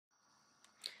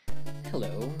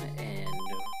Hello, and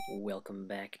welcome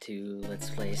back to Let's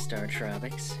Play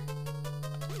StarTropics.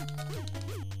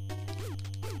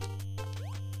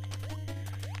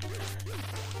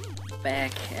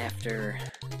 Back after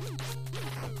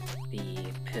the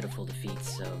pitiful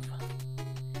defeats of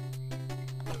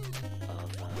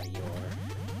your...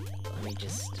 Let me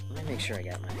make sure I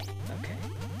got my... Okay.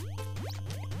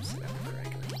 Set up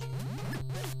correctly.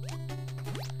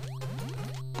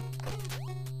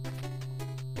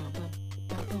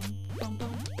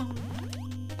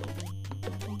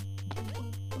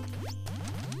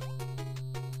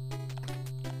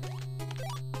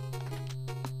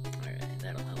 Alright,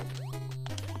 that'll help.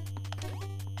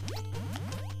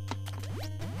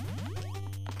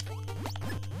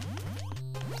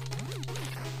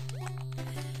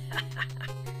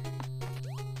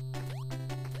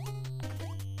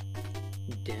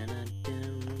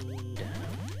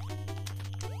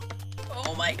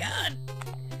 Oh my god!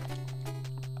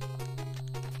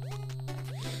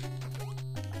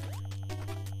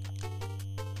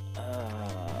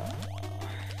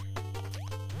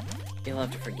 You'll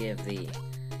have to forgive the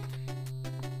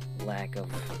lack of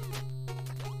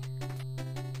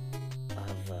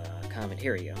comment.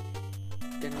 Here we go.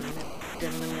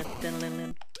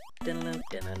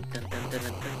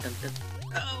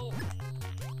 Oh!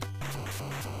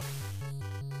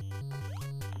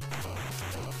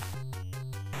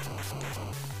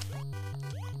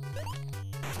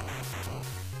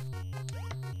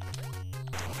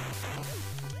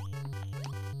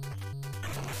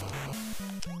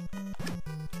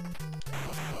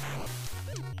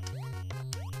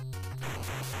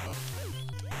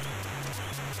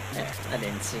 There, that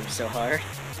didn't seem so hard.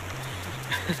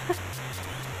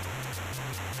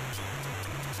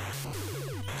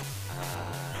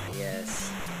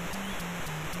 Yes.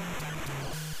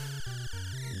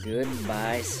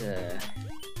 Goodbye, sir.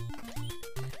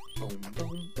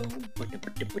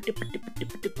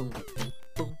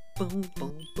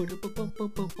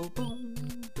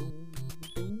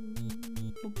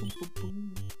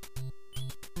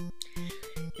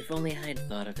 If only I had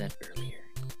thought of that earlier.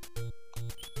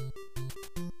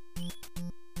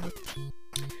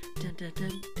 Dun, dun,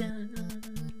 dun, dun.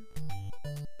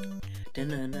 Dun,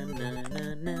 dun, dun, dun,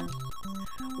 dun, dun.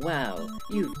 Wow,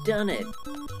 you've done it!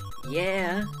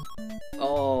 Yeah!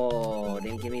 Oh,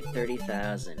 didn't give me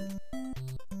 30,000.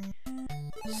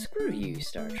 Screw you,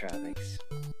 StarTropics.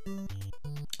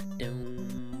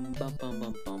 Dum bum bum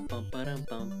bum bum bum ba-dum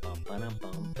bum bum ba-dum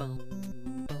bum bum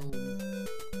bum.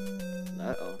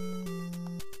 Uh-oh.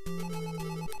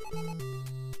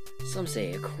 Some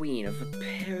say a queen of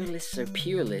peerless or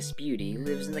pureless beauty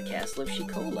lives in the castle of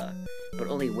Shikola, but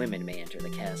only women may enter the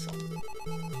castle.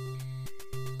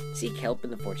 Seek help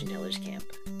in the fortune teller's camp.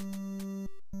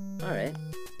 Alright.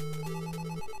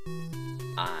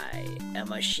 I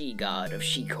am a she-god of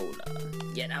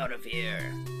Shikola. Get out of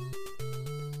here.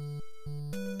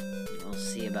 We'll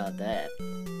see about that.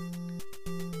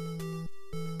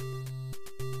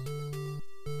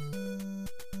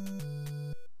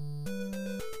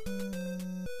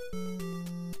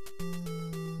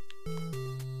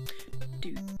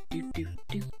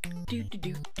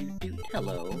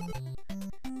 Hello.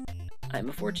 I'm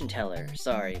a fortune teller.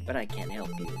 Sorry, but I can't help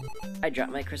you. I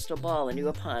dropped my crystal ball into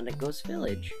a pond at Ghost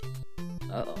Village.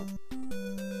 Uh-oh.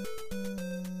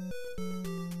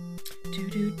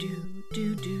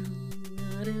 Do-do-do-do-do.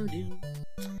 Do-do.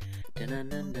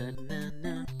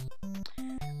 Da-na-na-na-na-na.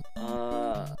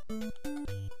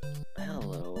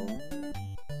 Hello.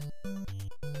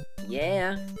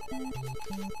 Yeah.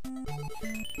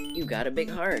 You got a big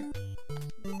heart.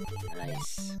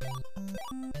 Nice.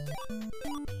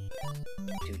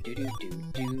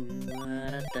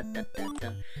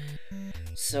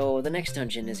 So the next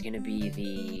dungeon is gonna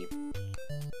be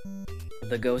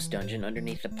the ghost dungeon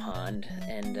underneath the pond,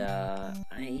 and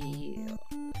I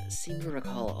seem to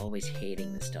recall always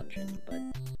hating this dungeon, but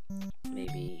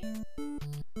maybe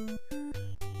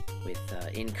with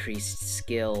increased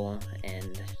skill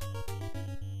and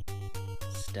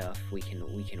stuff we can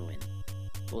win.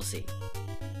 We'll see.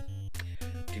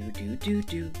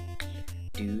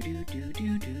 Do.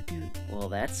 Well,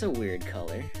 that's a weird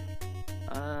color.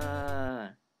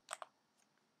 I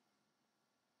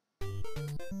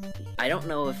don't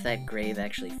know if that grave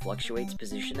actually fluctuates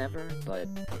position ever, but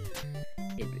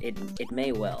it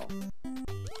may well.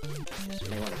 Just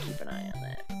may want to keep an eye on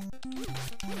that.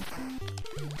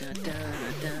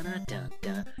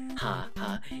 Ha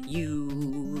ha, you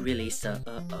really suck.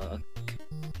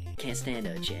 Can't stand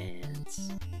a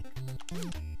chance.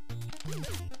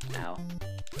 Ow.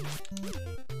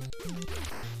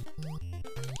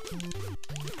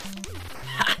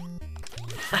 Ha!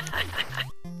 Do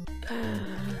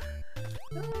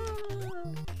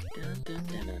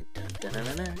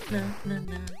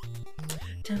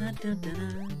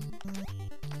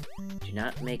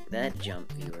not make that jump,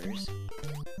 viewers.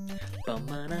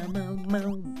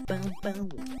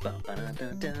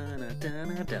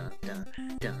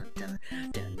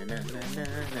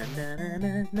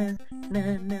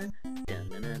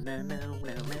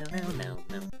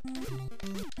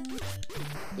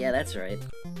 Yeah, that's right.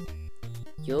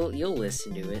 You'll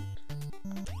listen to it.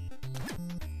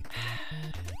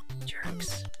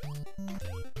 Jerks.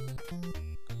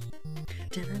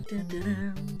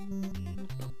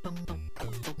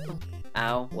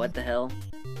 Ow, what the hell?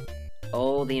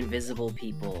 Oh, the invisible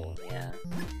people. Yeah.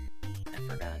 I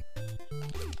forgot.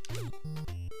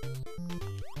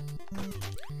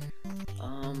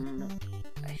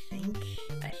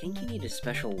 I think you need a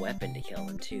special weapon to kill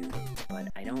them too, but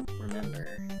I don't remember.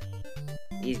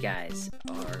 These guys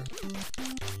are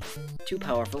too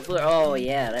powerful for— oh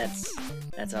yeah, that's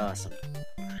awesome.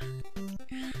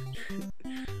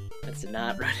 Let's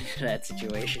not run into that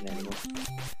situation anymore.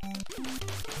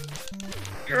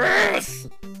 Yes!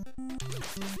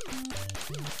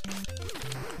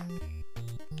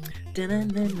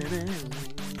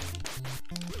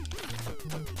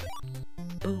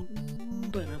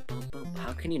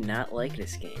 How can you not like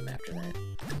this game after that?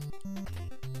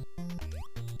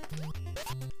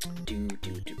 Do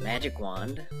magic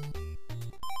wand.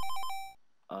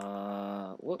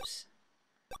 Whoops.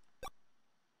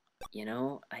 You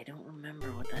know, I don't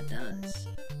remember what that does.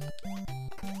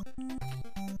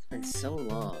 It's been so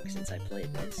long since I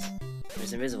played this.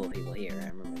 There's invisible people here, I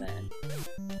remember that.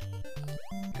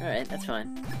 Alright, that's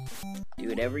fine. Do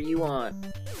whatever you want.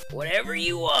 Whatever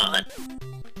you want!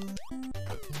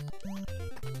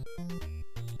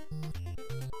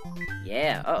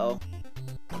 Yeah, uh-oh.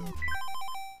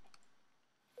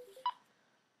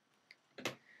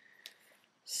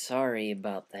 Sorry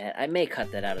about that. I may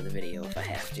cut that out of the video if I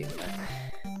have to, but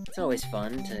it's always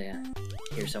fun to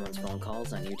hear someone's phone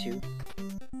calls on YouTube.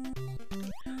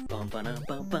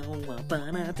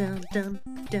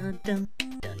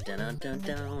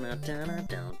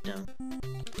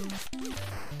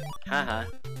 Haha.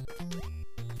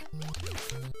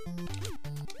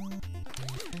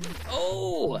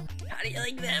 Oh! How do you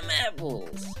like them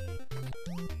apples?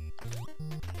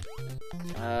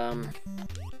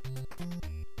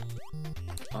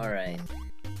 Alright.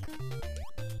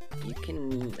 You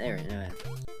can... there, alright.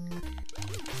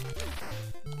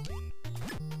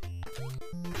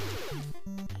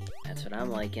 That's what I'm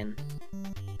liking.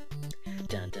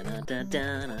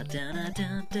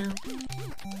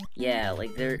 Yeah,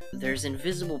 like there's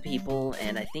invisible people,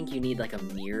 and I think you need like a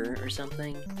mirror or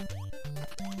something.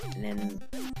 And then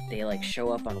they like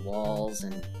show up on walls,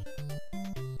 and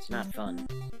it's not fun.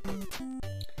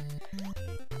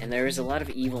 And there is a lot of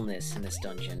evilness in this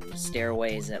dungeon.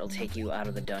 Stairways that'll take you out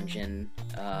of the dungeon.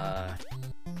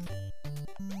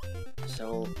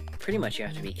 So pretty much you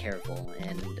have to be careful,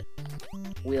 and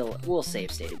we'll save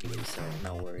state abuse, so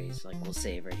no worries. Like, we'll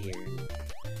save right here and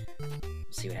we'll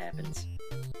see what happens.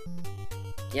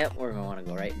 Yep, we're gonna want to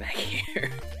go right back here.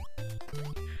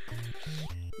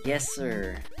 Yes,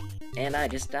 sir. And I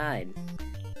just died.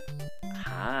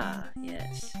 Ah,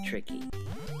 yes, tricky.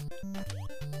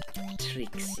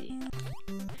 Trixie.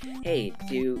 Hey,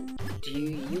 do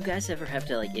you guys ever have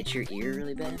to like itch your ear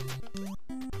really bad?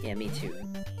 Yeah, me too.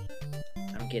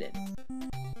 I don't get it.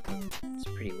 It's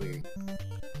pretty weird.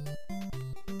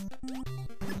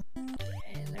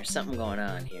 And there's something going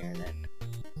on here that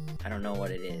I don't know what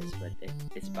it is, but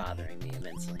it's bothering me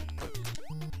immensely.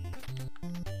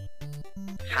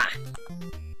 Ha!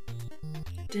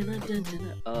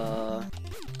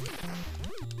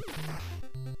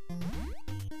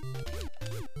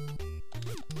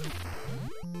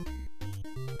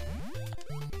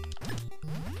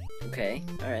 Okay,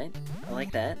 alright. I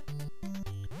like that.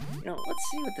 You know,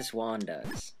 let's see what this wand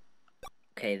does.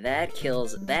 Okay, that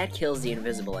kills the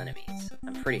invisible enemies.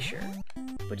 I'm pretty sure.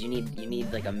 But you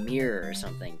need like a mirror or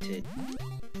something to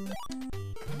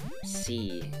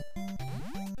see.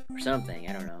 Or something,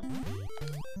 I don't know.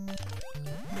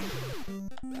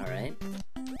 Alright.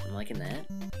 I'm liking that.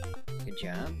 Good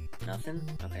job. Nothing?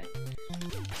 Okay.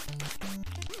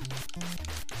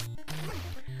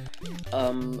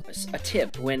 A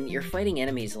tip, when you're fighting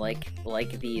enemies like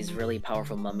these really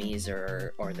powerful mummies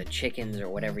or the chickens or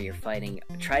whatever you're fighting,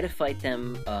 try to fight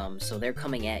them so they're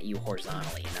coming at you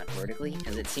horizontally and not vertically,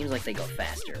 because it seems like they go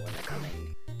faster when they're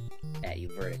coming at you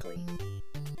vertically.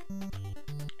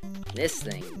 This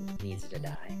thing needs to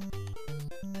die.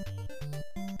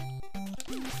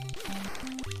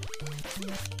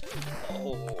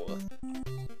 Oh!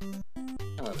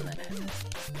 I love when that happens.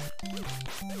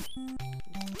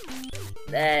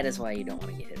 That is why you don't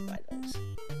want to get hit by those.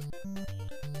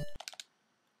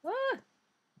 Ah!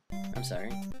 I'm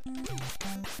sorry.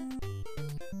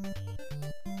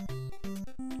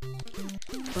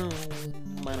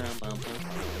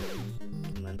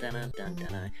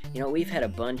 You know, we've had a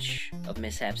bunch of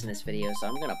mishaps in this video, so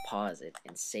I'm gonna pause it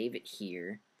and save it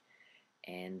here,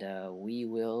 and we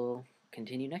will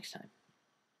continue next time.